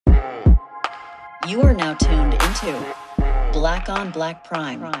You are now tuned into Black on Black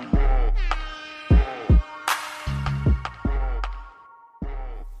Prime.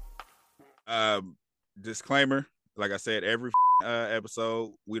 Disclaimer, like I said, every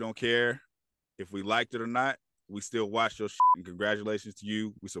episode, we don't care if we liked it or not. We still watch your shit, and congratulations to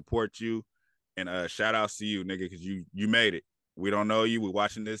you. We support you, and shout outs to you, nigga, because you made it. We don't know you. We're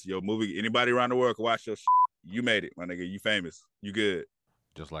watching this. Your movie, anybody around the world can watch your shit. You made it, my nigga. You famous. You good.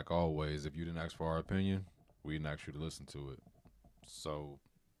 Just like always, if you didn't ask for our opinion, we didn't ask you to listen to it. So,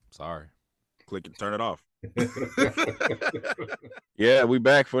 sorry. Click it, turn it off. Yeah, we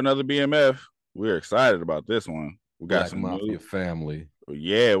back for another BMF. We're excited about this one. We got Black some Mafia new family.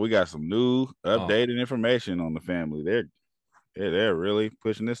 Yeah, we got some new updated information on the family. They're really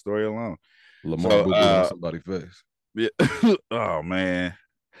pushing this story along. Lamar boo on somebody's face. Yeah. Oh man.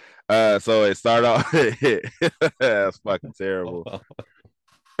 So it started off. That's fucking terrible.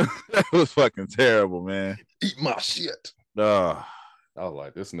 That was fucking terrible, man. Eat my shit. I was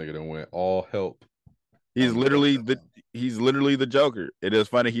like, this nigga done went all help. He's literally the Joker. It is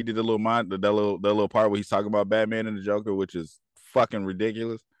funny he did the little part where he's talking about Batman and the Joker, which is fucking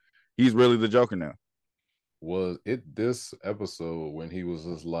ridiculous. He's really the Joker now. Was it this episode when he was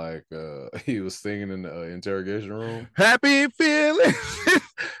just like he was singing in the interrogation room? Happy feelings.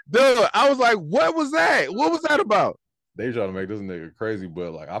 Dude, I was like, what was that? What was that about? They try to make this nigga crazy,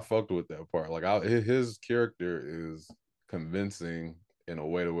 but like I fucked with that part. Like his character is convincing in a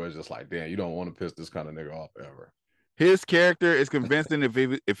way to where it's just like, damn, you don't want to piss this kind of nigga off ever. His character is convincing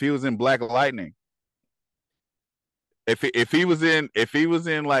if he was in Black Lightning. If he was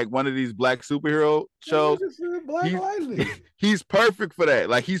in like one of these black superhero shows, he's perfect for that.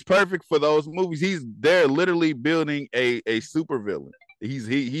 Like he's perfect for those movies. They're literally building a supervillain.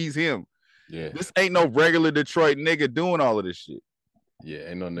 He's him. Yeah. This ain't no regular Detroit nigga doing all of this shit. Yeah,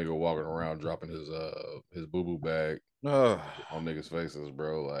 ain't no nigga walking around dropping his boo-boo bag on niggas' faces,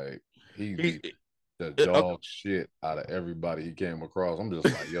 bro. Like he beat the dog shit out of everybody he came across. I'm just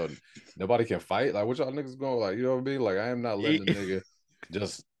like, yo, nobody can fight. Like, what y'all niggas going? Like, you know what I mean? Like, I am not letting the nigga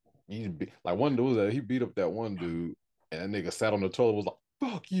just like one dude that he beat up that one dude, and that nigga sat on the toilet was like,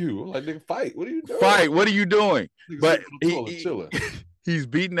 fuck you. I'm like, nigga, fight. What are you doing? Fight. What are you doing? But chilling. He's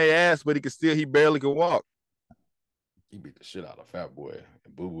beating their ass, but he barely can walk. He beat the shit out of Fat Boy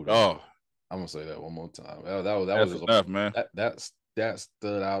and Boo Boo. Oh, I'm gonna say that one more time. That was just enough, man. That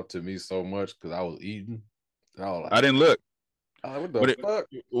stood out to me so much because I was eating. I didn't look. What the fuck?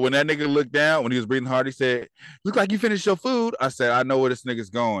 When that nigga looked down, when he was breathing hard, he said, "Look like you finished your food." I said, "I know where this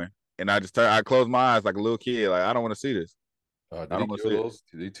nigga's going," and I closed my eyes like a little kid, like I don't want to see this.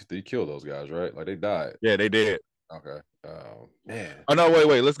 Did he kill those guys? Right? Like they died. Yeah, they did. Okay. Man. Oh no,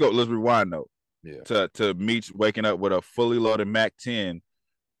 wait. Let's go. Let's rewind though. Yeah. To Meech waking up with a fully loaded Mac 10.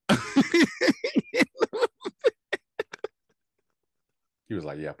 He was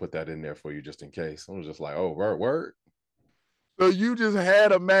like, yeah, put that in there for you just in case. I was just like, oh, word. So you just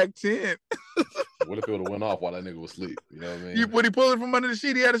had a Mac 10. What if it would have went off while that nigga was asleep? You know what I mean? When he pulled it from under the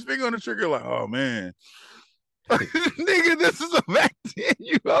sheet, he had his finger on the trigger like, oh, man. Nigga, this is a Mac 10.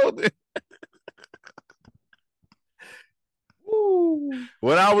 You hold it.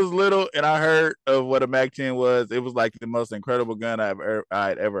 When I was little and I heard of what a Mac 10 was, it was like the most incredible gun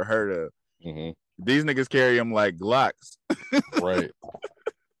I'd ever heard of. Mm-hmm. These niggas carry them like Glocks. Right.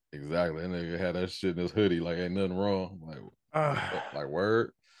 Exactly. And nigga had that shit in his hoodie like ain't nothing wrong. Like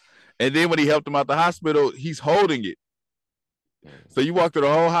word. And then when he helped him out the hospital, he's holding it. So you walk through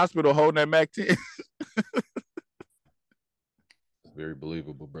the whole hospital holding that Mac 10. It's very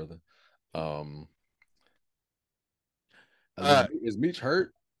believable, brother. Is Meech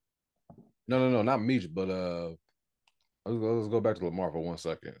hurt? No, not Meech, but let's go back to Lamar for 1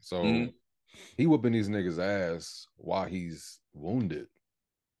 second. So he whooping these niggas' ass while he's wounded.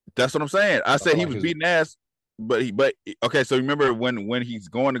 That's what I'm saying. I said he was beating ass, but okay. So remember when he's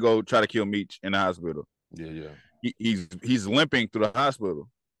going to go try to kill Meech in the hospital? Yeah. He's limping through the hospital.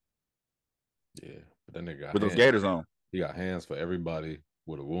 Yeah, but that nigga got with those gaiters on. He got hands for everybody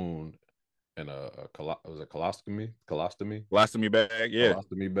with a wound and was it colostomy bag? Yeah,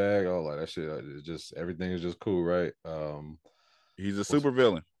 colostomy bag. Oh, like that shit. It's just everything is just cool, right? He's a super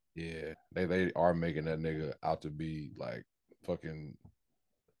villain. Yeah, they are making that nigga out to be like fucking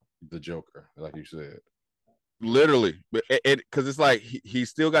the Joker, like you said. Literally, because it's like he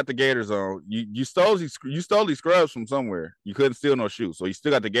still got the gaiters on. You stole these scrubs from somewhere. You couldn't steal no shoes, so he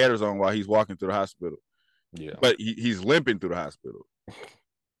still got the gaiters on while he's walking through the hospital. Yeah, but he's limping through the hospital.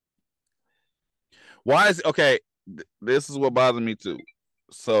 Why is okay? This is what bothers me too.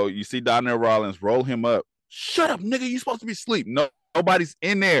 So you see Donnell Rollins roll him up. Shut up, nigga! You supposed to be asleep. No, nobody's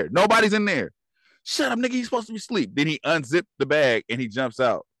in there. Nobody's in there. Shut up, nigga. He's supposed to be asleep. Then he unzipped the bag and he jumps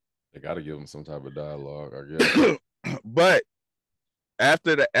out. They got to give him some type of dialogue, I guess. But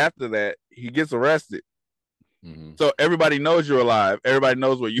after that, he gets arrested. Mm-hmm. So everybody knows you're alive. Everybody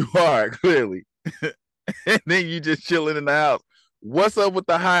knows where you are, clearly. And then you just chilling in the house. What's up with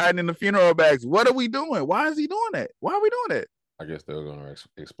the hiding in the funeral bags? What are we doing? Why is he doing that? Why are we doing that? I guess they're going to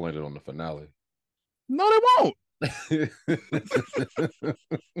explain it on the finale. No, they won't.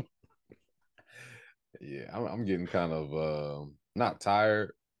 Yeah, I'm getting kind of not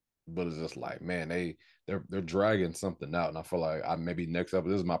tired, but it's just like, man, they're dragging something out, and I feel like maybe next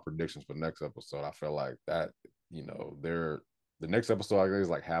episode. This is my predictions for next episode. I feel like that, the next episode, I guess, is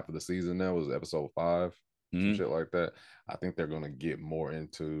like half of the season now was episode 5, some shit like that. I think they're gonna get more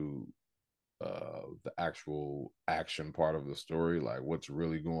into the actual action part of the story, like what's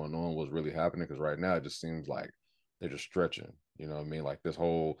really going on, what's really happening. Because right now it just seems like they're just stretching. You know what I mean? Like this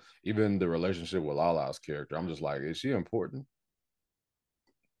whole, even the relationship with Lala's character, I'm just like, is she important?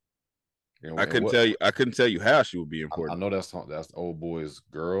 I couldn't tell you how she would be important. I know that's the old boy's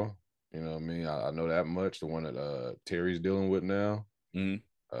girl. You know what I mean? I know that much. The one that Terry's dealing with now.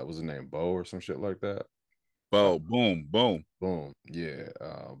 Was his name Bo or some shit like that? Bo, boom. Yeah.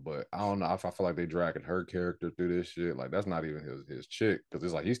 But I don't know. I feel like they dragging her character through this shit. Like that's not even his chick, because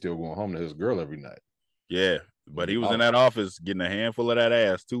it's like he's still going home to his girl every night. Yeah, but he was in that office getting a handful of that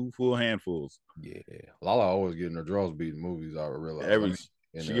ass, 2 full handfuls. Yeah, Lala always getting her draws beat in movies. I realize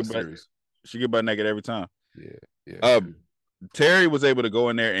she get butt naked every time. Yeah. Terry was able to go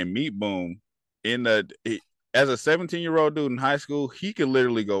in there and meet Boom as a 17-year-old dude in high school. He could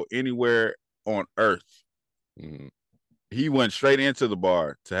literally go anywhere on earth. Mm-hmm. He went straight into the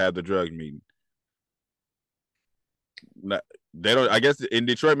bar to have the drug meeting. They don't. I guess in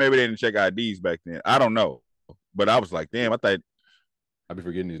Detroit maybe they didn't check IDs back then. I don't know, but I was like, damn. I thought I'd be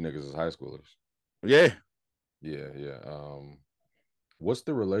forgetting these niggas as high schoolers. Yeah. What's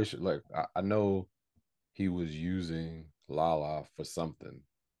the relation? Like I know he was using Lala for something,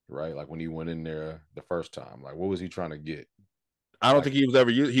 right? Like when he went in there the first time, like what was he trying to get? I don't think he was ever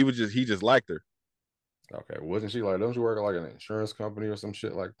used. He just liked her. Okay, wasn't she like? Don't you work at like an insurance company or some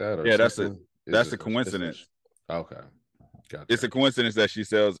shit like that? Or yeah, that's a coincidence. Okay, gotcha. It's a coincidence that she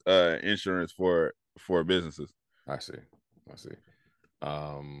sells insurance for businesses. I see.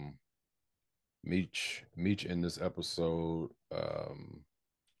 Meech in this episode.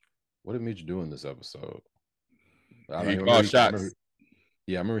 What did Meech do in this episode? He called shots.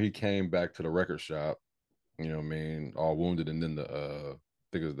 I remember he came back to the record shop. You know what I mean? All wounded, and then I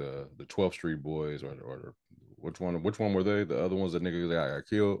think it was the 12th Street Boys or which one were they? The other ones, the niggas that got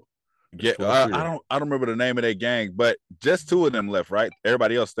killed. Yeah, I don't remember the name of that gang, but just 2 of them left, right?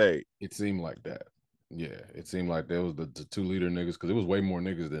 Everybody else stayed. It seemed like that. Yeah, it seemed like there was the 2 leader niggas, because it was way more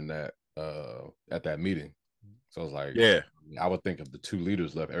niggas than that at that meeting. So I was like, yeah, I would think if the 2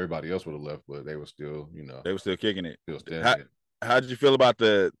 leaders left, everybody else would have left, but they were still, they were still kicking it. Still standing. How did you feel about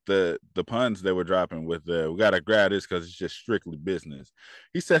the puns they were dropping with we gotta grab this because it's just strictly business?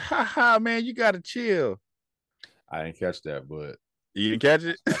 He said, "Ha ha, man, you gotta chill." I didn't catch that, but you didn't catch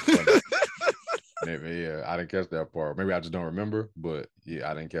it. Maybe, yeah, I didn't catch that part. Maybe I just don't remember, but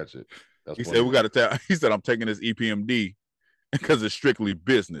yeah, I didn't catch it. He said, "We gotta tell." He said, "I'm taking this EPMD because it's strictly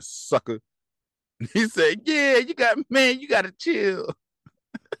business, sucker." He said, "Yeah, you gotta chill."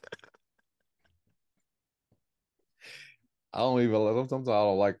 I don't even. Sometimes I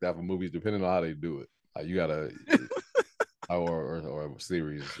don't like that for movies, depending on how they do it. Like you gotta, or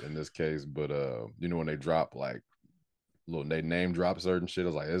series in this case. But when they drop like they name drop certain shit, I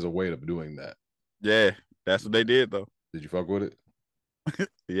was like, there's a way of doing that. Yeah, that's what they did though. Did you fuck with it?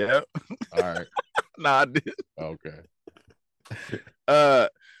 Yeah. All right. Nah, I did. Okay.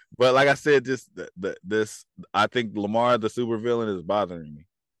 But like I said, this I think Lamar the supervillain is bothering me.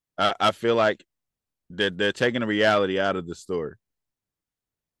 I feel like they're taking the reality out of the story.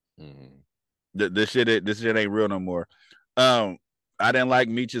 This shit ain't real no more. I didn't like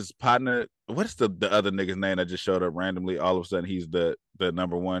Meech's partner. What's the other nigga's name that just showed up randomly? All of a sudden, he's the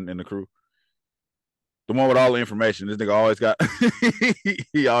number 1 in the crew. The one with all the information. This nigga always got.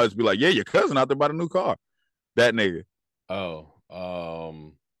 He always be like, "Yeah, your cousin out there bought a new car." That nigga. Oh,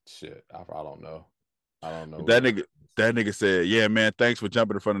 shit. I don't know. That nigga said, "Yeah, man, thanks for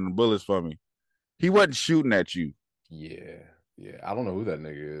jumping in front of the bullets for me." He wasn't shooting at you. Yeah. I don't know who that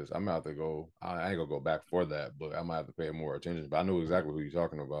nigga is. I'm gonna have to go. I ain't gonna go back for that, but I might have to pay more attention. But I knew exactly who you're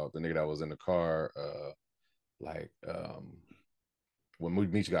talking about. The nigga that was in the car,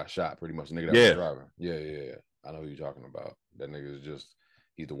 when Meech got shot, pretty much. The nigga that was driving. Yeah. I know who you're talking about. That nigga is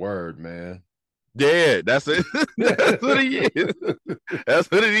he's the word, man. Yeah, that's it. That's what he is. That's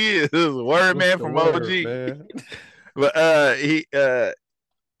what it is. Word What's man the from word, OG. man? But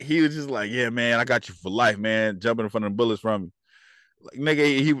he was just like, yeah, man, I got you for life, man. Jumping in front of the bullets from me. Like,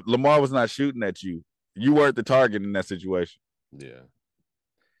 nigga, Lamar was not shooting at you. You weren't the target in that situation. Yeah.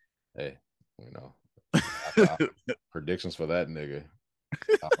 Hey, you know, I, predictions for that nigga.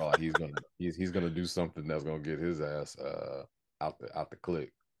 I feel like he's gonna do something that's gonna get his ass out the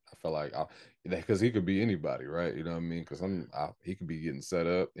click. I feel like because he could be anybody, right? You know what I mean? Because he could be getting set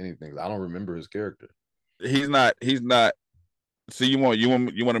up, anything. I don't remember his character. He's not. He's not. So you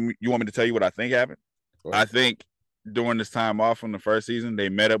want me to tell you what I think happened? I think during this time off from the first season, they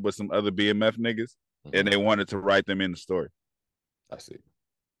met up with some other BMF niggas, and they wanted to write them in the story. I see.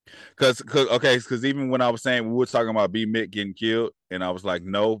 Because even when I was saying we were talking about B Mick getting killed, and I was like,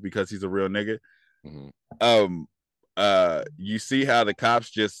 no, because he's a real nigga. You see how the cops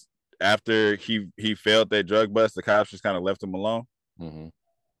just after he failed that drug bust, the cops just kind of left him alone.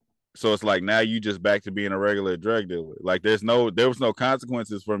 So it's like now you just back to being a regular drug dealer. Like there was no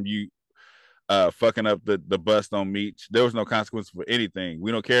consequences from you fucking up the bust on Meech. There was no consequences for anything.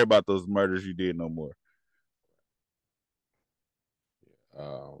 We don't care about those murders you did no more.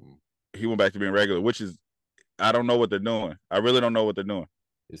 He went back to being regular, which is I don't know what they're doing. I really don't know what they're doing.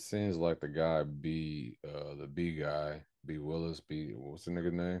 It seems like the guy the B guy, B Willis, what's the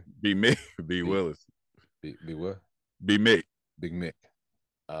nigga name? B Mick, B Willis. B what? B Mick. Big Mick.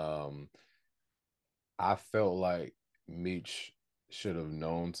 I felt like Meech should have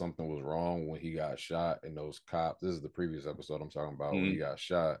known something was wrong when he got shot, and those cops. This is the previous episode I'm talking about when he got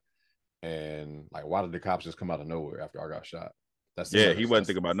shot, and like, why did the cops just come out of nowhere after I got shot? He wasn't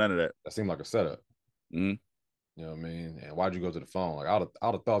thinking about none of that. That seemed like a setup. You know what I mean? And why'd you go to the phone? Like I'd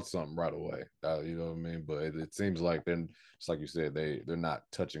have thought something right away. You know what I mean? But it seems like then, just like you said, they're not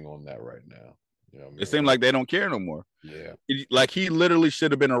touching on that right now. You know what I mean? It seemed like they don't care no more. Yeah. Like he literally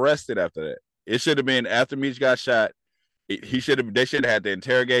should have been arrested after that. It should have been after Meech got shot. They should have had the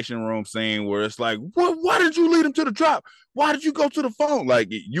interrogation room scene where it's like, why did you lead him to the drop? Why did you go to the phone? Like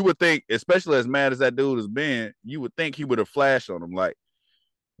you would think, especially as mad as that dude has been, you would think he would have flashed on him. Like,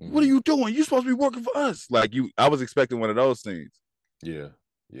 what are you doing? You're supposed to be working for us. Like I was expecting one of those scenes. Yeah.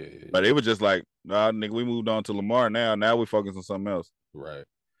 But it was just like, nah, nigga, we moved on to Lamar now. Now we focus on something else. Right.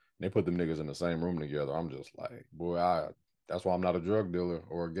 They put them niggas in the same room together. I'm just like, boy, that's why I'm not a drug dealer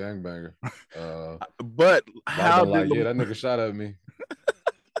or a gangbanger. But how did that nigga shot at me?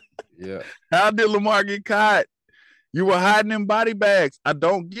 Yeah. How did Lamar get caught? You were hiding in body bags. I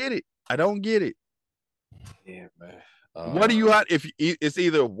don't get it. Yeah, man. What do you hide? If it's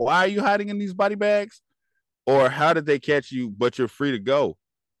either why are you hiding in these body bags, or how did they catch you? But you're free to go.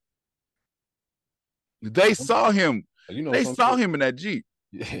 They saw him. They saw him in that Jeep.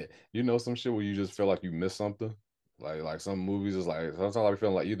 Yeah, you know some shit where you just feel like you missed something. Like some movies is like sometimes I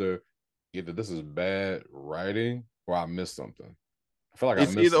feel like either this is bad writing or I missed something. I feel like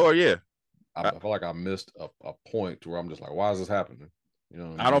it's either or. Yeah, I feel like I missed a point to where I'm just like, why is this happening? You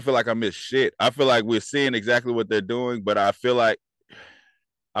know, I don't feel like I missed shit. I feel like we're seeing exactly what they're doing, but I feel like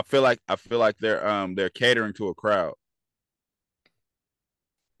they're catering to a crowd.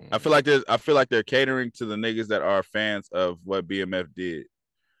 I feel like they're catering to the niggas that are fans of what BMF did.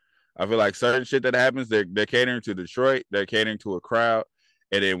 I feel like certain shit that happens, they're catering to Detroit, they're catering to a crowd,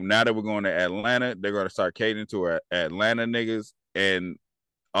 and then now that we're going to Atlanta, they're going to start catering to our Atlanta niggas and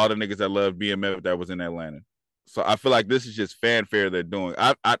all the niggas that love BMF that was in Atlanta. So I feel like this is just fanfare they're doing.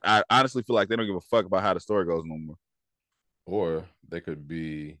 I honestly feel like they don't give a fuck about how the story goes no more. Or they could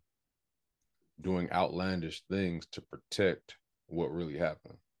be doing outlandish things to protect what really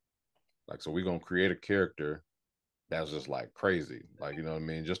happened. Like, so we're gonna create a character that's just like crazy, like, you know what I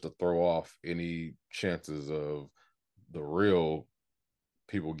mean, just to throw off any chances of the real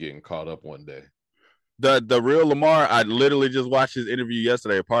people getting caught up one day. The real Lamar, I literally just watched his interview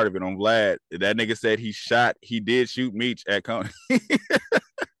yesterday, a part of it on Vlad. That nigga said he did shoot Meech at Coney.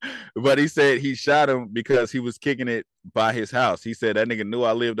 But he said he shot him because he was kicking it by his house. He said that nigga knew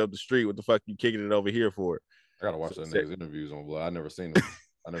I lived up the street. What the fuck you kicking it over here for? I gotta watch that nigga's interviews on Vlad. I never seen him.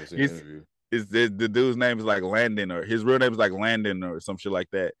 I never seen the interview. The dude's name is like Landon, or his real name is like Landon or some shit like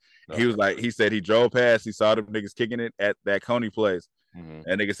that. No. He said he drove past, he saw them niggas kicking it at that Coney place. And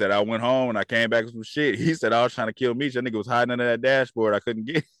nigga said, I went home and I came back with some shit. He said, I was trying to kill Meech. That nigga was hiding under that dashboard. I couldn't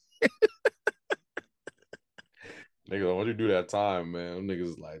get Nigga, what you do that time, man? Them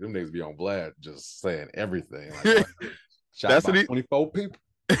niggas be on Vlad just saying everything. Like, shot by 24 people.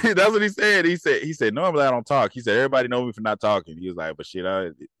 That's what he said. He said, normally I don't talk. He said, everybody know me for not talking. He was like, but shit,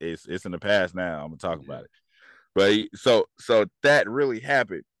 it's in the past now. I'm gonna talk about it. But so that really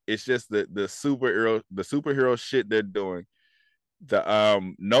happened. it's just the superhero shit they're doing.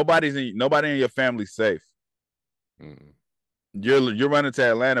 Nobody in your family safe. Mm. You're running to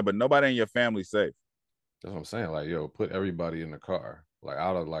Atlanta, but nobody in your family safe. That's what I'm saying. Like, yo, put everybody in the car. Like,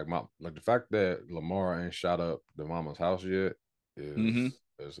 out of like the fact that Lamar ain't shot up the mama's house yet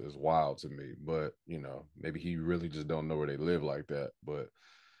is wild to me. But you know, maybe he really just don't know where they live like that. But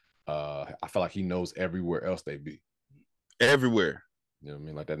I feel like he knows everywhere else they be. Everywhere. You know what I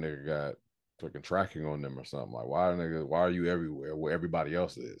mean? Like that nigga got fucking tracking on them or something. Like, why are you everywhere where everybody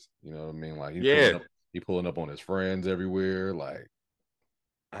else is? You know what I mean? Like he pulling up on his friends everywhere. Like,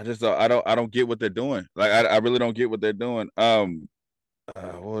 I don't get what they're doing. Like I really don't get what they're doing.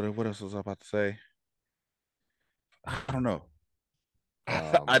 What else was I about to say? I don't know.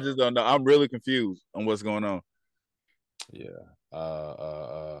 I just don't know. I'm really confused on what's going on. Yeah.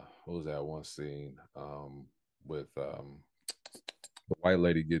 What was that one scene? With the white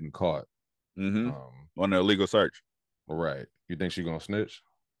lady getting caught. On the illegal search. Right. You think she's gonna snitch?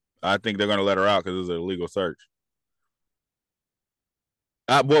 I think they're gonna let her out because it's an illegal search.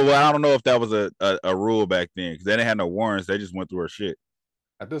 Well, I don't know if that was a rule back then because they didn't have no warrants. They just went through her shit.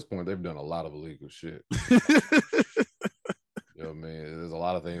 At this point, they've done a lot of illegal shit. You know what I mean? There's a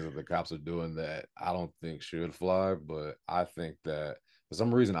lot of things that the cops are doing that I don't think should fly, but I think that for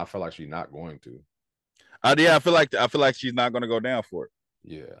some reason I feel like she's not going to. Yeah, I feel like she's not going to go down for it.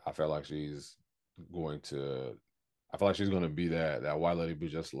 Yeah, I feel like she's going to. I feel like she's going to be that white lady, be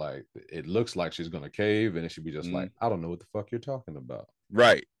just like it looks like she's going to cave, and it should be just like, I don't know what the fuck you're talking about.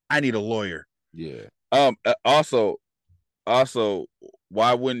 Right. I need a lawyer. Yeah. Also,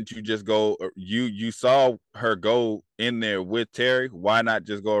 why wouldn't you just go? You saw her go in there with Terry. Why not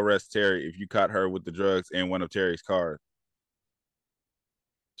just go arrest Terry if you caught her with the drugs in one of Terry's cars?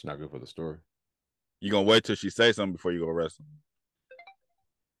 It's not good for the story. You gonna wait till she say something before you go arrest him?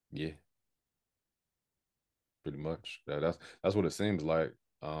 Yeah. Pretty much. That's what it seems like.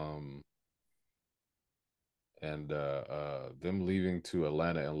 And them leaving to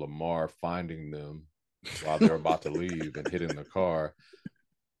Atlanta and Lamar finding them while they're about to leave and hitting the car.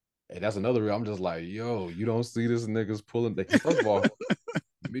 And that's another reason I'm just like, yo, you don't see this niggas pulling. First of all,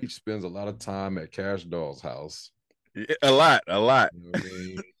 Meech spends a lot of time at Cash Doll's house. Yeah, a lot. You know what I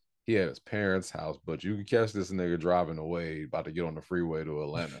mean? He had his parents' house, but you can catch this nigga driving away, about to get on the freeway to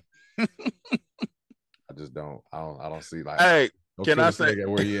Atlanta. I just don't. I don't see like. Hey, can I say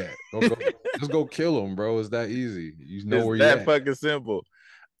where you at? Just go kill him, bro. It's that easy. You know where you at. It's that fucking simple.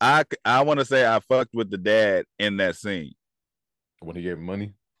 I want to say I fucked with the dad in that scene when he gave him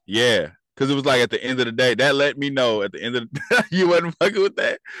money. Yeah, because it was like at the end of the day, that let me know at the end of the you wasn't fucking with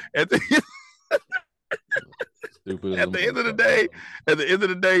that. At the end of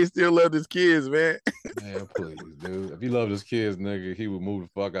the day, he still loved his kids, man. Man, please, dude. If he loved his kids, nigga, he would move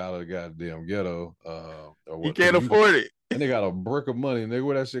the fuck out of the goddamn ghetto. He can't afford it. And they got a brick of money, nigga.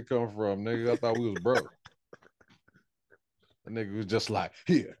 Where that shit come from, nigga? I thought we was broke. The nigga was just like,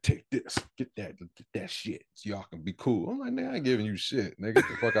 here, take this, get that shit, so y'all can be cool. I'm like, nigga, I ain't giving you shit, nigga. Get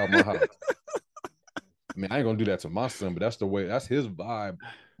the fuck out of my house. I mean, I ain't gonna do that to my son, but that's the way. That's his vibe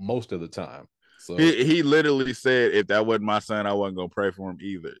most of the time. So he literally said, if that wasn't my son, I wasn't gonna pray for him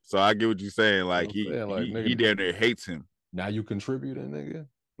either. So I get what you're saying. Like he damn near hates him. Now you contributing, nigga.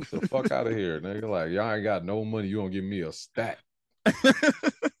 Get the fuck out of here, nigga. Like y'all ain't got no money. You gonna give me a stack? A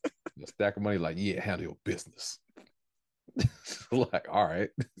stack of money? Like, yeah, handle your business. Like, all right.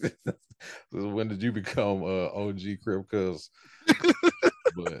 So when did you become OG Crip? Cause,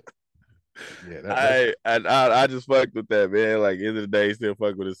 but yeah, I just fucked with that, man. Like, end of the day, he still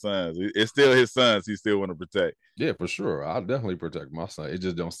fuck with his sons. It's still his sons he still want to protect. Yeah, for sure. I'll definitely protect my son. It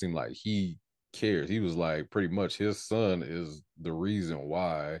just don't seem like he cares. He was like, pretty much his son is the reason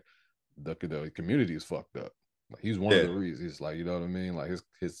why the community is fucked up. Like, he's one of the reasons. He's like, you know what I mean? Like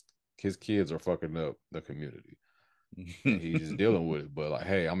his kids are fucking up the community. He's dealing with it, but like,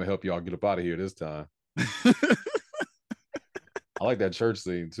 hey, I'm gonna help y'all get up out of here this time. I like that church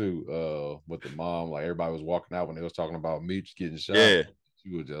scene too, with the mom. Like, everybody was walking out when they was talking about Meech getting shot. Yeah,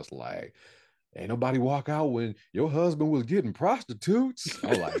 she was just like, ain't nobody walk out when your husband was getting prostitutes. I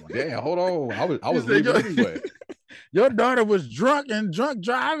was like, damn, hold on, I was leaving anyway. Your daughter was drunk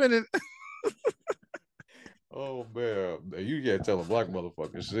driving it. Oh man, you can't tell a black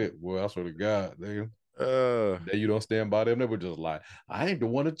motherfucker shit. Boy, I swear to God, nigga. That you don't stand by them. They were just like, I ain't the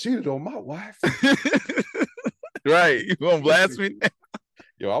one that cheated on my wife. Right, you gonna blast me?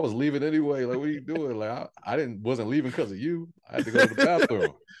 Yo, I was leaving anyway. Like, what are you doing? Like, wasn't leaving because of you. I had to go to the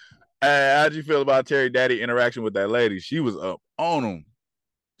bathroom. How'd you feel about Terry Daddy interaction with that lady? She was up on him.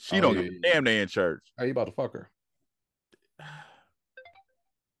 She don't give a damn they in church. How you about to fuck her?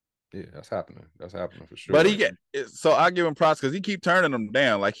 Yeah, that's happening. That's happening for But sure. so I give him props because he keep turning them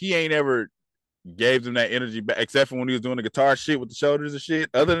down. Like he ain't ever gave them that energy back, except for when he was doing the guitar shit with the shoulders and shit.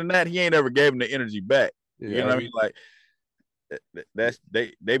 Other than that, he ain't ever gave him the energy back. You know what I mean? Like that's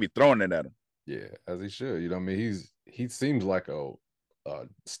they be throwing it at him. Yeah, as he should. You know what I mean? He seems like a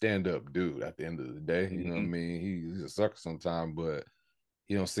stand-up dude at the end of the day. You know what I mean? He's a sucker sometimes, but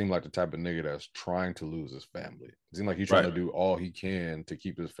he don't seem like the type of nigga that's trying to lose his family. It seems like he's trying to do all he can to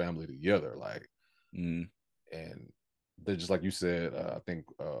keep his family together. Like, and they're just like you said, I think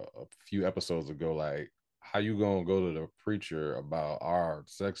a few episodes ago, like, how you gonna go to the preacher about our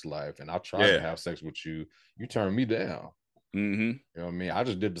sex life and I tried to have sex with you, you turned me down. You know what I mean? I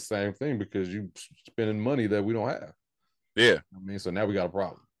just did the same thing because you spending money that we don't have. Yeah. You know what I mean, so now we got a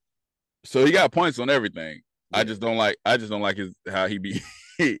problem. So he got points on everything. Yeah. I just don't like how he be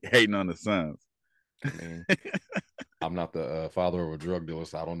hating on the sons. I mean, I'm not the father of a drug dealer,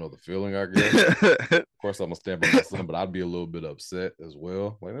 so I don't know the feeling, I guess. Of course, I'm gonna stand by my son, but I'd be a little bit upset as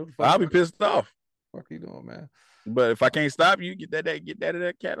well. Like, I'll be pissed off. What are you doing, man? But if I can't stop you, get that of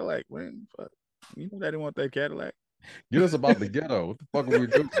that Cadillac, man. Fuck. You know they didn't want that Cadillac. Get us about the ghetto. What the fuck are we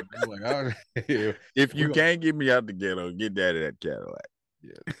doing? Like, if you can't get me out the ghetto, get that of that Cadillac.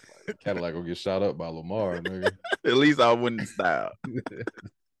 Yeah, like, Cadillac will get shot up by Lamar, nigga. At least I wouldn't style.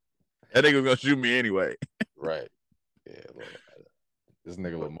 That nigga was gonna shoot me anyway. Right. Yeah, look, this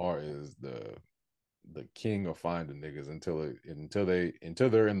nigga Lamar is the king of finding niggas until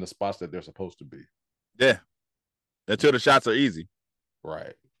they're in the spots that they're supposed to be. Yeah. Until the shots are easy.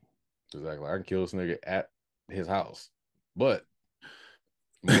 Right. Exactly. I can kill this nigga at his house, but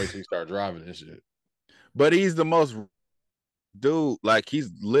wait till he start driving and shit. But he's the most like he's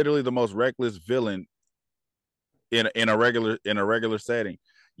literally the most reckless villain in a regular setting.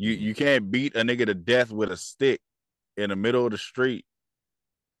 You can't beat a nigga to death with a stick in the middle of the street,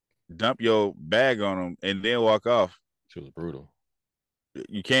 dump your bag on him, and then walk off. She was brutal.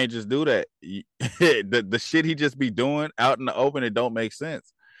 You can't just do that. The shit he just be doing out in the open, it don't make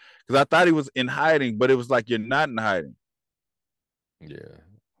sense. Because I thought he was in hiding, but it was like you're not in hiding. Yeah,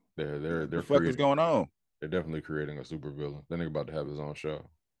 they're the fuck is going on? They're definitely creating a super villain. That nigga about to have his own show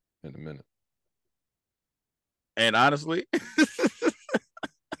in a minute. And honestly,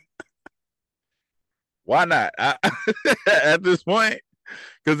 why not? At this point,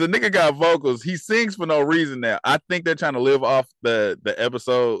 because the nigga got vocals. He sings for no reason now. I think they're trying to live off the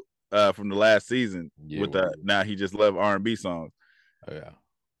episode from the last season with that. Now he just love R&B songs. Oh yeah.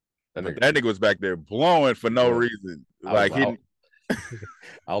 That nigga was back there blowing for no reason. I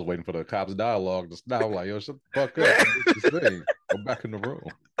was waiting for the cops' dialogue to stop. Like, yo, shut the fuck up. Go back in the room.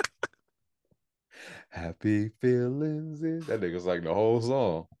 Happy feelings. That nigga's like the whole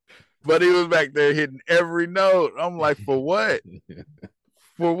song. But he was back there hitting every note. I'm like, for what?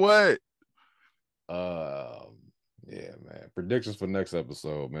 For what? Yeah, man. Predictions for next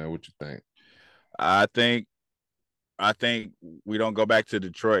episode, man. What you think? I think we don't go back to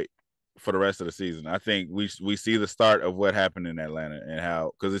Detroit for the rest of the season. I think we see the start of what happened in Atlanta and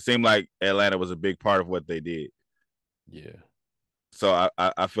how, because it seemed like Atlanta was a big part of what they did. Yeah. So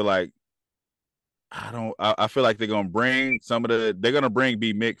I feel like I feel like they're gonna bring they're gonna bring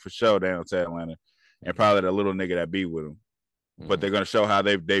B Mick for show down to Atlanta, and probably the little nigga that be with him. But they're gonna show how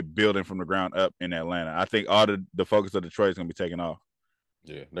they building from the ground up in Atlanta. I think all the focus of Detroit is gonna be taken off.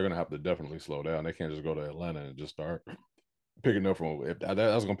 Yeah, they're gonna have to definitely slow down. They can't just go to Atlanta and just start picking up from.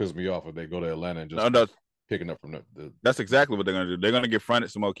 That's gonna piss me off if they go to Atlanta and just picking up from the. That's exactly what they're gonna do. They're gonna get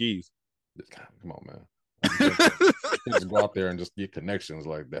fronted some more keys. Come on, man. Just go out there and just get connections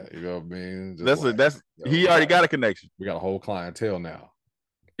like that. You know what I mean? He already got a connection. We got a whole clientele now.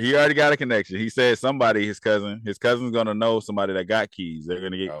 He already got a connection. He said his cousin's gonna know somebody that got keys. They're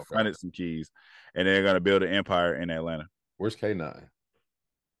gonna get fronted some keys, and they're gonna build an empire in Atlanta. Where's K9?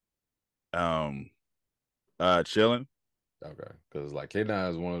 Chilling. Okay, because like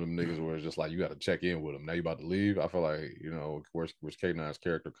K9 is one of them niggas where it's just like you got to check in with him. Now you about to leave. I feel like where's K9's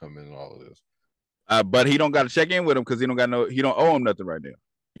character come in all of this. But he don't got to check in with him because he don't owe him nothing right now.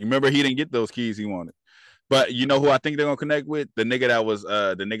 You remember he didn't get those keys he wanted. But you know who I think they're gonna connect with? The nigga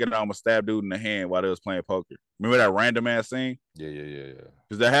that almost stabbed dude in the hand while they was playing poker. Remember that random ass scene? Yeah.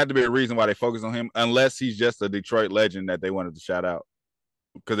 Because there had to be a reason why they focus on him, unless he's just a Detroit legend that they wanted to shout out.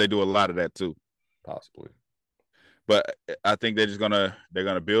 Because they do a lot of that too. Possibly. But I think they're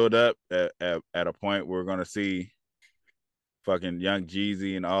gonna build up at a point where we're gonna see fucking Young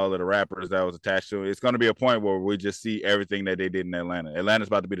Jeezy and all of the rappers that was attached to it. It's gonna be a point where we just see everything that they did in Atlanta. Atlanta's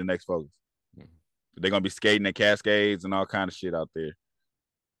about to be the next focus. They're gonna be skating at Cascades and all kind of shit out there.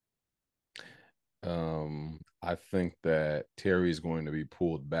 I think that Terry's going to be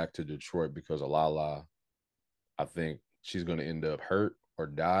pulled back to Detroit because of Lala. I think she's going to end up hurt or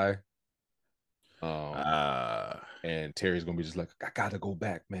die. And Terry's gonna be just like, I gotta go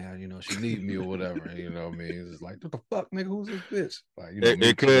back, man. You know, she need me or whatever. And, you know what I mean? It's like, what the fuck, nigga? Who's this bitch? Like, you know,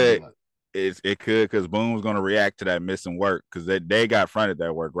 it could. It could because Boom's gonna react to that missing work because they got fronted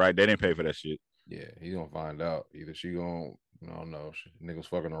that work, right? They didn't pay for that shit. Yeah, he's gonna find out. Either she gonna, I don't know, niggas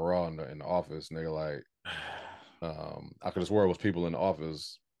fucking her raw in the office. Nigga, like, I could have swore it was people in the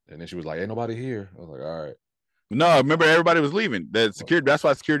office, and then she was like, ain't nobody here. I was like, all right. No, remember everybody was leaving. The security. That's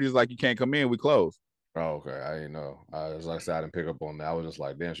why security is like, you can't come in. We closed. Oh, okay. I didn't know. As I said, I didn't pick up on that. I was just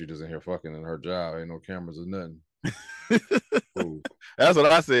like, damn, she just in here fucking in her job. Ain't no cameras or nothing. That's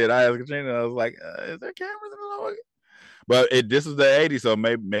what I said. I asked Katrina. I was like, "Is there cameras in the?" But this was the '80s, so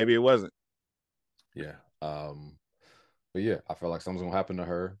maybe it wasn't. Yeah. But yeah, I feel like something's gonna happen to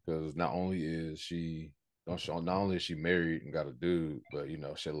her because not only is she married and got a dude, but you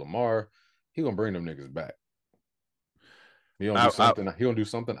know, shit, Lamar, he gonna bring them niggas back. He gonna do something. He gonna do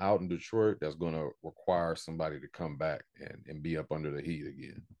something out in Detroit that's gonna require somebody to come back and be up under the heat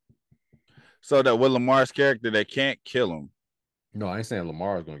again. So that with Lamar's character, they can't kill him. No, I ain't saying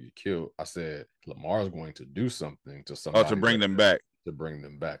Lamar is gonna get killed. I said Lamar is going to do something to somebody to bring them back. To bring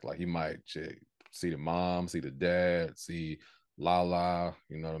them back, like he might see the mom, see the dad, see Lala.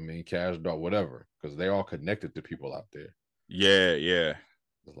 You know what I mean? Cash Dog, whatever, because they all connected to people out there. Yeah, yeah.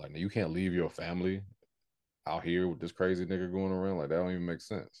 It's like, you can't leave your family out here with this crazy nigga going around. Like, that don't even make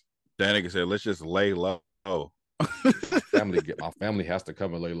sense. That nigga said, let's just lay low. My family has to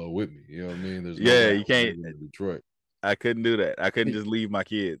come and lay low with me. You know what I mean? There's you can't in Detroit. I couldn't do that. I couldn't just leave my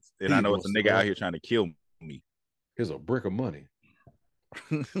kids. And I know it's a nigga out here trying to kill me. Here's a brick of money.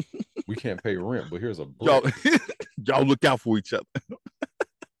 We can't pay rent, but here's a brick. Y'all look out for each other.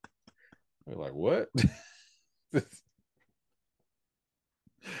 They're like, what?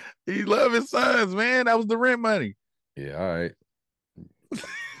 He love his sons, man. That was the rent money. Yeah, all right.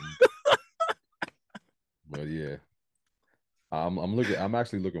 But yeah, I'm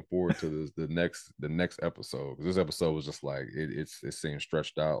actually looking forward to the next episode, because this episode was just like it seems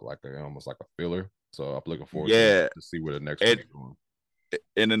stretched out like almost like a filler. So I'm looking forward to see where the next one is going.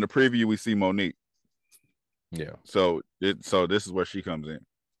 And in the preview, we see Monique. Yeah. So this is where she comes in.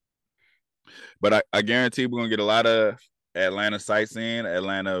 But I guarantee we're gonna get a lot of Atlanta sightseeing,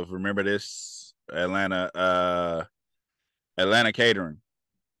 Atlanta. Remember this, Atlanta catering.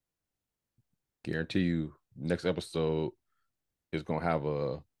 Guarantee you, next episode is gonna have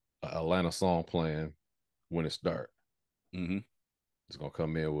a Atlanta song playing when it start. Mm-hmm. It's gonna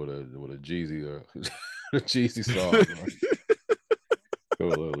come in with a Jeezy or a Jeezy song.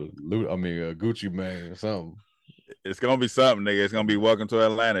 I mean, Gucci Mane or something. It's gonna be something, nigga. It's gonna be Welcome to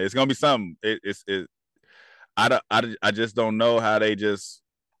Atlanta. It's gonna be something. I just don't know how they just.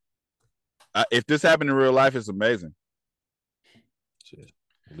 If this happened in real life, it's amazing. Shit.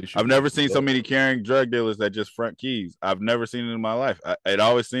 I've never seen so many carrying drug dealers that just front keys. I've never seen it in my life. It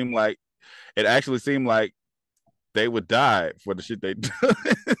actually seemed like they would die for the shit they do.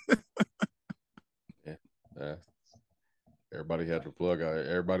 Yeah. Everybody had to plug out.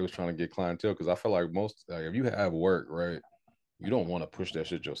 Everybody was trying to get clientele, because I feel like if you have work, right, you don't want to push that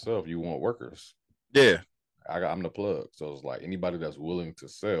shit yourself. You want workers. Yeah. I'm the plug. So it's like anybody that's willing to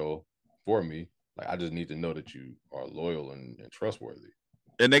sell for me, like I just need to know that you are loyal and trustworthy.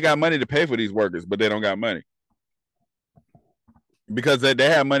 And they got money to pay for these workers, but they don't got money. Because they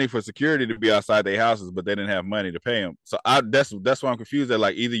have money for security to be outside their houses, but they didn't have money to pay them. So that's why I'm confused. That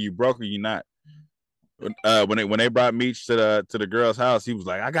like either you broke or you not. When they brought Meech to the girl's house, he was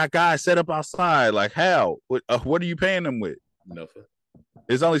like, "I got guys set up outside." Like, how? What are you paying them with? Nothing.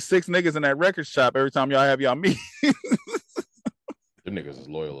 There's only 6 niggas in that record shop. Every time y'all have y'all meet, them niggas is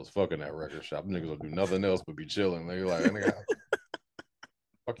loyal as fuck in that record shop. Them niggas will do nothing else but be chilling. They like, nigga,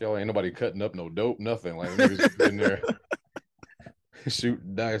 fuck y'all, ain't nobody cutting up no dope, nothing. Like niggas just in there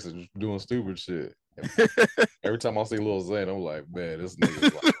shooting dice and doing stupid shit. Every time I see Lil Zane, I'm like, man, this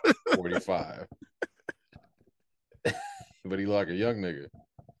nigga's like 45. But he like a young nigga.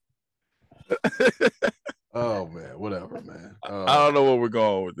 Oh man, whatever, man. I don't know where we're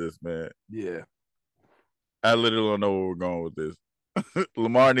going with this, man. Yeah, I literally don't know where we're going with this.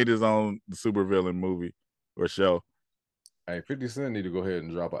 Lamar need his own supervillain movie or show. Hey, 50 Cent need to go ahead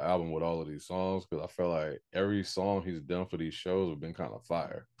and drop an album with all of these songs, because I feel like every song he's done for these shows have been kind of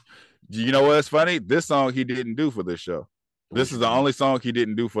fire. You know what's funny? This song he didn't do for this show. This is the only song he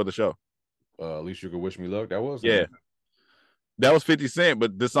didn't do for the show. At least you could wish me luck. That was that was 50 Cent,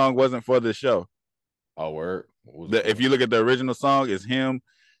 but this song wasn't for this show. Oh, word. If you look at the original song, it's him.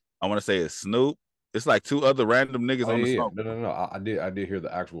 I want to say it's Snoop, it's like two other random niggas Oh on the yeah, song. no. I did hear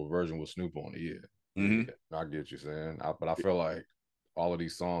the actual version with Snoop on it. Yeah, Mm-hmm. yeah. I get what you're saying, but I feel like all of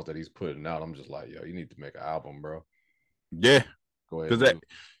these songs that he's putting out, I'm just like, yo, you need to make an album, bro. Yeah, Go ahead, because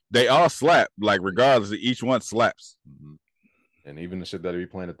they all slap. Like regardless, each one slaps. Mm-hmm. And even the shit that he be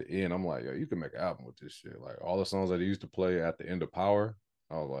playing at the end, I'm like, yo, you can make an album with this shit. Like all the songs that he used to play at the end of Power,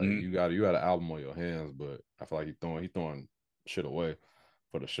 I was like, you got an album on your hands, but I feel like he throwing shit away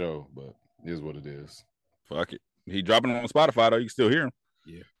for the show, but it is what it is. Fuck it. He dropping it on Spotify though. You can still hear him.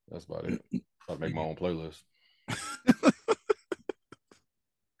 Yeah, that's about it. I'll make my own playlist.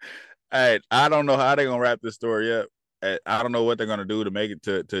 Hey, I don't know how they're gonna wrap this story up. I don't know what they're gonna do to make it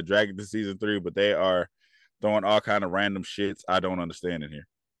to drag it to season 3, but they are throwing all kind of random shits I don't understand in here.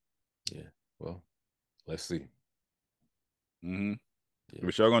 Yeah, well, let's see. Mm-hmm. Yeah.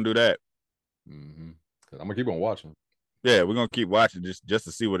 We're sure gonna do that. Mm-hmm. I'm gonna keep on watching. Yeah, we're gonna keep watching just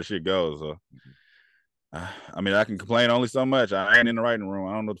to see where the shit goes. So. I mean, I can complain only so much. I ain't in the writing room.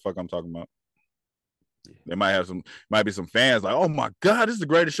 I don't know what the fuck I'm talking about. Yeah. There might be some fans like, oh my God, this is the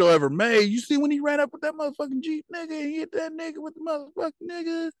greatest show ever made. You see when he ran up with that motherfucking Jeep nigga and hit that nigga with the motherfucking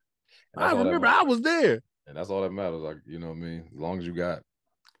nigga. I remember I was there. And that's all that matters. Like, you know what I mean? As long as you got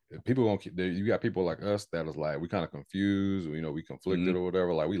people gonna keep you got people like us that is like we kind of confused, you know, we conflicted or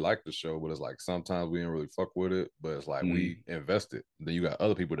whatever. Like we like the show, but it's like sometimes we didn't really fuck with it. But it's like we invested. Then you got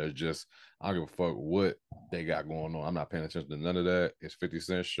other people that just I don't give a fuck what they got going on. I'm not paying attention to none of that. It's 50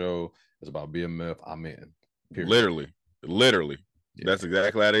 Cent show. It's about BMF. I'm in. Period. Literally. Yeah. That's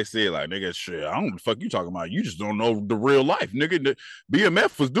exactly how they say it. Like, nigga, shit, I don't know what the fuck you talking about. You just don't know the real life, nigga.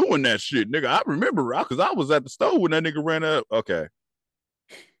 BMF was doing that shit, nigga. I remember because I was at the store when that nigga ran up. Okay.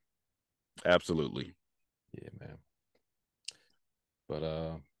 Absolutely. Yeah, man.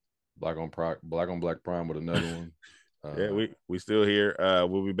 But Black on Black Prime with another one. Yeah, we still here.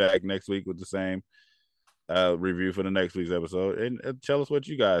 We'll be back next week with the same review for the next week's episode. And tell us what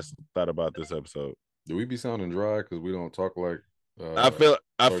you guys thought about this episode. Do we be sounding dry because we don't talk like I feel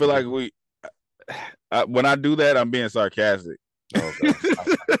like we when I do that, I'm being sarcastic. Okay.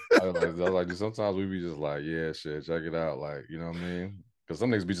 I was like, sometimes we be just like, yeah, shit, check it out. Like, you know what I mean? Because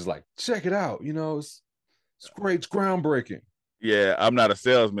some niggas be just like, check it out. You know, it's great, it's groundbreaking. Yeah, I'm not a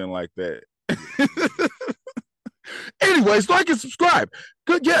salesman like that. Anyways, like and subscribe.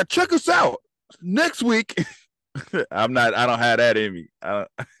 Good, yeah, check us out next week. I don't have that in me. I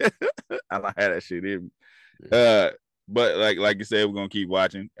don't have that shit in me. Yeah. But like you said, we're gonna keep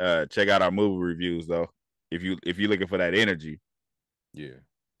watching. Check out our movie reviews though. If you're looking for that energy. Yeah.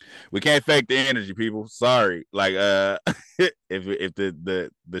 We can't fake the energy, people. Sorry. Like if the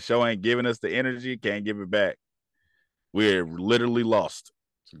show ain't giving us the energy, can't give it back. We're literally lost.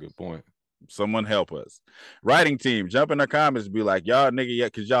 That's a good point. Someone help us. Writing team, jump in the comments, be like, y'all nigga, yeah,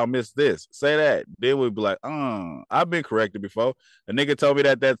 cause y'all missed this. Say that. Then we'll be like, I've been corrected before. A nigga told me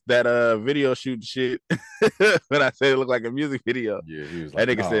that video shoot shit when I said it looked like a music video. Yeah, he was like,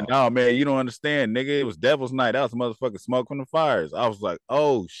 that nigga said, no, man, you don't understand, nigga. It was Devil's Night. That was motherfucking smoke from the fires. I was like,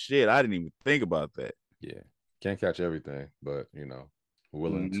 oh shit, I didn't even think about that. Yeah, can't catch everything, but you know,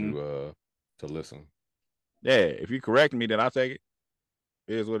 willing to listen. Yeah, if you correct me, then I'll take it.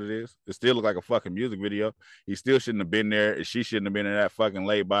 It is what it is. It still looked like a fucking music video. He still shouldn't have been there. She shouldn't have been in that fucking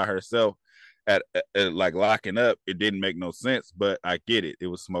late by herself at like locking up. It didn't make no sense, but I get it. It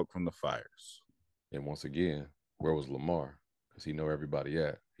was smoke from the fires. And once again, where was Lamar? Because he know everybody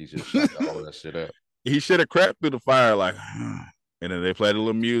at. He just shot all of that shit up. He should have crept through the fire like, and then they played a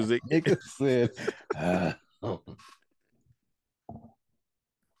little music. Nigga said, I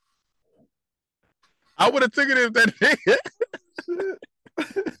would have taken it if that nigga.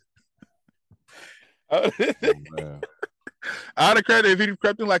 I'd have credit if he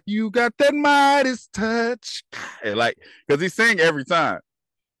crept in like, you got that Midas touch, and like, because he sing every time.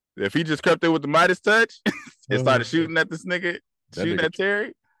 If he just crept in with the Midas touch and started shooting at this nigga, shooting at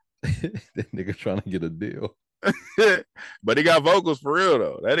Terry, that nigga trying to get a deal. But he got vocals for real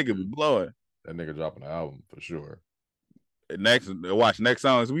though. That nigga be blowing. That nigga dropping an album for sure. Next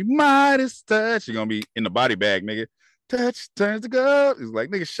songs we Midas touch. You're gonna be in the body bag, nigga. Touch turns to gold. He's like,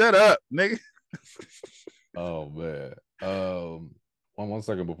 nigga, shut up, nigga. Oh man. One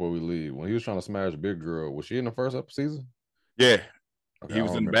second before we leave. When he was trying to smash Big Girl, was she in the first season? Yeah. Okay, he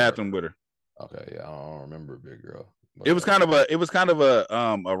was in the bathroom with her. Okay, yeah, I don't remember Big Girl. But it was kind of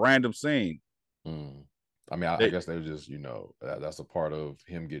a random scene. I mean, I guess they were just, you know, that's a part of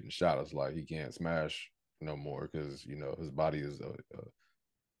him getting shot. It's like he can't smash no more because, you know, his body is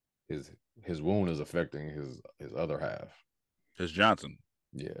his wound is affecting his other half. His Johnson.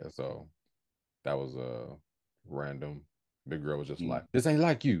 Yeah, so that was random. Big Girl was just like, this ain't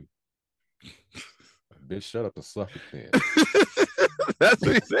like you. Bitch, shut up and suck it then. That's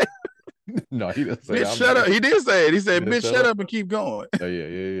what he said. No, he didn't say Bitch, shut up. He did say it. He said, bitch, shut up and keep going.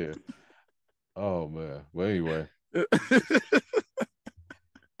 Yeah. Oh, man. Well, anyway.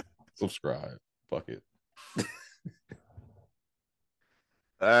 Subscribe. Fuck it.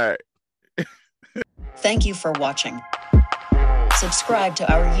 All right. Thank you for watching. Subscribe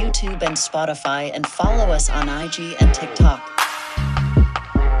to our YouTube and Spotify and follow us on IG and TikTok.